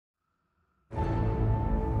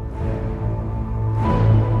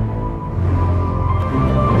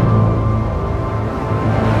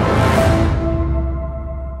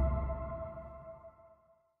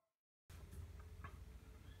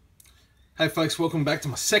Hey folks, welcome back to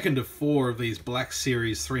my second of 4 of these Black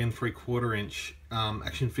Series 3 3/4 inch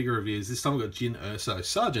action figure reviews. This time I've got Jyn Erso,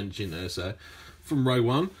 Sergeant Jyn Erso from Row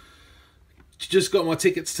 1. Just got my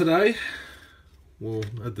tickets today. Well,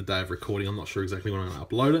 at the day of recording, I'm not sure exactly when I'm going to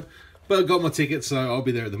upload it. But I got my tickets, so I'll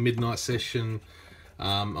be there at the midnight session.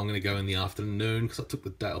 I'm going to go in the afternoon because I took the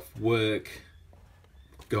day off work.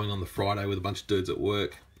 Going on the Friday with a bunch of dudes at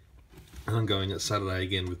work. And I'm going at Saturday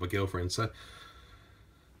again with my girlfriend. So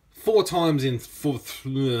four times in 3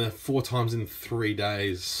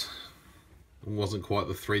 days. It wasn't quite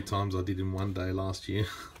the 3 times I did in 1 day last year.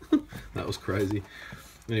 That was crazy.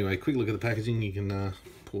 Anyway, quick look at the packaging. You can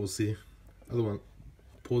pause the other one.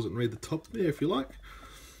 Pause it and read the top there if you like.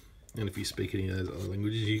 And if you speak any of those other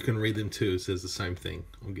languages, you can read them too. It says the same thing,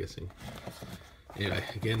 I'm guessing. Anyway,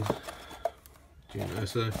 again, Jyn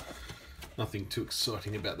Erso. Nothing too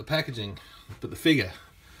exciting about the packaging, but the figure.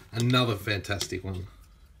 Another fantastic one.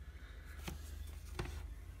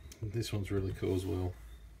 This one's really cool as well.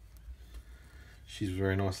 She's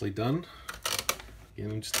very nicely done.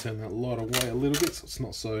 Again, I'll just turn that light away a little bit so it's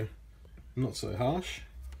not so harsh.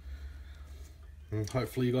 And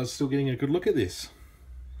hopefully you guys are still getting a good look at this.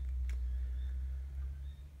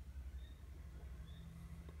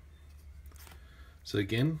 So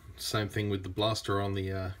again, same thing with the blaster on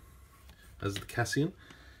the as the Cassian.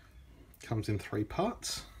 Comes in 3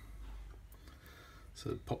 parts.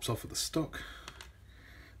 So it pops off at the stock.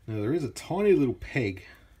 Now there is a tiny little peg.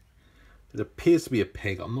 It appears to be a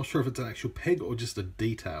peg. I'm not sure if it's an actual peg or just a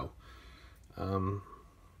detail. But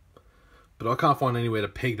I can't find anywhere to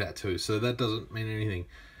peg that to, so that doesn't mean anything.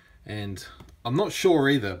 And I'm not sure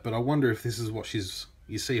either, but I wonder if this is what you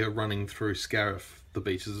see her running through Scariff, the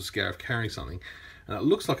beaches of Scariff, carrying something. And it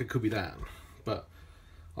looks like it could be that, but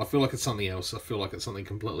I feel like it's something else. I feel like it's something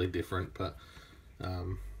completely different, but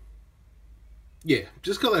yeah,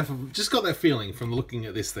 just got that feeling from looking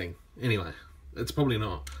at this thing. Anyway, it's probably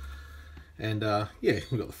not. And yeah,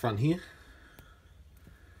 we've got the front here.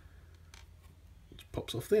 It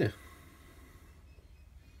pops off there.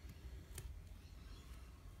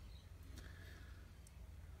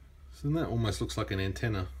 So that almost looks like an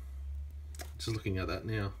antenna. Just looking at that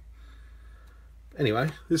now. Anyway,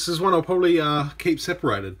 this is one I'll probably keep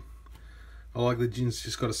separated. I like that Jyn's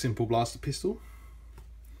just got a simple blaster pistol.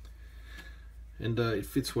 And it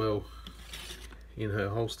fits well in her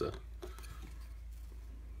holster.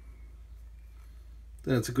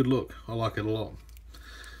 That's a good look. I like it a lot.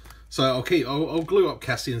 So I'll glue up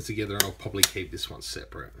Cassians together and I'll probably keep this one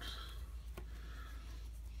separate.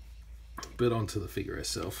 But onto the figure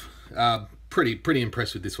herself. Pretty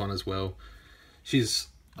impressed with this one as well. She's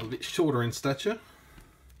a bit shorter in stature.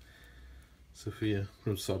 So for you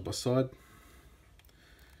from side by side.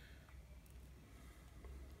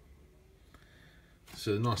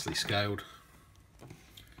 So nicely scaled.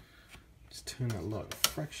 Just turn that light a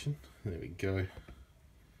fraction. There we go.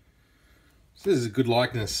 So this is a good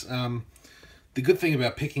likeness. The good thing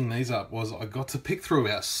about picking these up was I got to pick through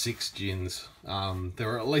about 6 Jyns. There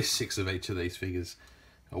were at least 6 of each of these figures.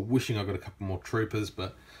 I'm wishing I got a couple more troopers,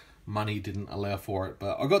 but money didn't allow for it.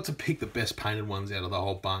 But I got to pick the best painted ones out of the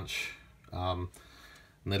whole bunch. And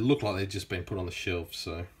they look like they've just been put on the shelf,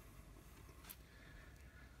 so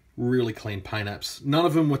really clean paint apps. None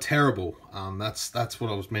of them were terrible. That's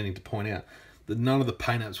what I was meaning to point out. That none of the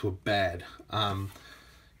paint apps were bad.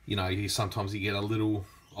 You know, sometimes you get a little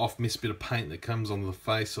off-missed bit of paint that comes on the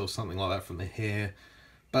face or something like that from the hair.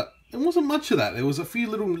 But it wasn't much of that. There was a few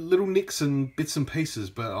little nicks and bits and pieces,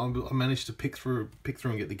 but I managed to pick through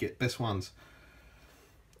and get the best ones.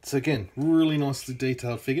 So again, really nicely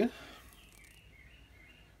detailed figure.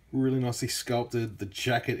 Really nicely sculpted. The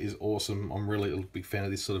jacket is awesome. I'm really a big fan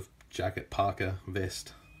of this sort of jacket, parka,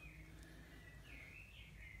 vest.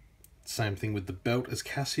 Same thing with the belt as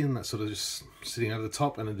Cassian. That's sort of just sitting over the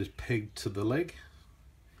top and it is pegged to the leg.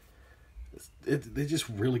 They're just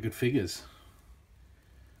really good figures.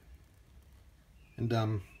 And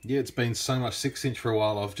yeah, it's been so much 6-inch for a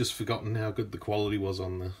while, I've just forgotten how good the quality was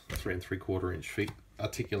on the 3 3/4 inch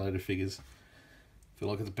articulated figures. I feel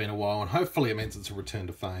like it's been a while, and hopefully it means it's a return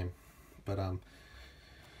to fame. But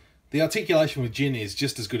the articulation with Jyn is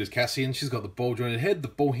just as good as Cassian. She's got the ball jointed head, the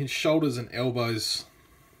ball hinged shoulders and elbows.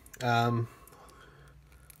 He's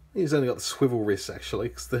only got the swivel wrists actually,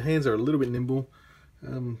 because the hands are a little bit nimble.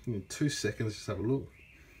 In 2 seconds, just have a look.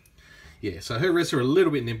 Yeah, so her wrists are a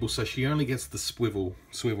little bit nimble, so she only gets the swivel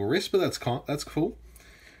wrist, but that's cool. She's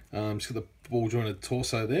got the ball jointed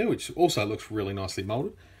torso there, which also looks really nicely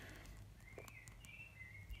molded.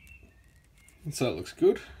 And so it looks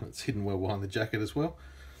good. It's hidden well behind the jacket as well.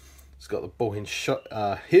 It's got the ball hinge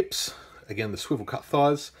hips, again the swivel cut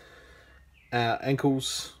thighs,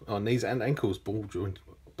 Ankles, knees and ankles, ball joint,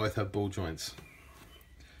 both have ball joints.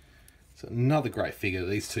 So another great figure.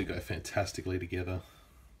 These two go fantastically together.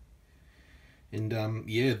 And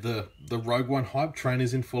yeah, the Rogue One hype train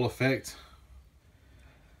is in full effect.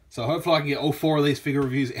 So hopefully I can get all 4 of these figure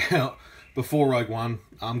reviews out before Rogue One.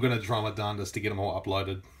 I'm gonna try my darndest to get them all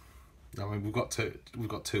uploaded. I mean, we've got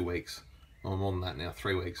 2 weeks, or more than that now,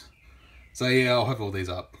 3 weeks. So yeah, I'll have all these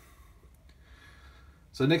up.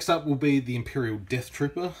 So next up will be the Imperial Death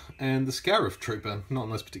Trooper and the Scarif Trooper, not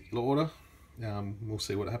in this particular order. We'll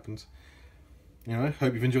see what happens. Anyway,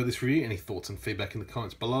 hope you've enjoyed this review. Any thoughts and feedback in the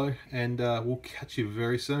comments below, and we'll catch you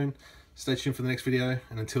very soon. Stay tuned for the next video,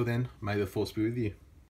 and until then, may the Force be with you.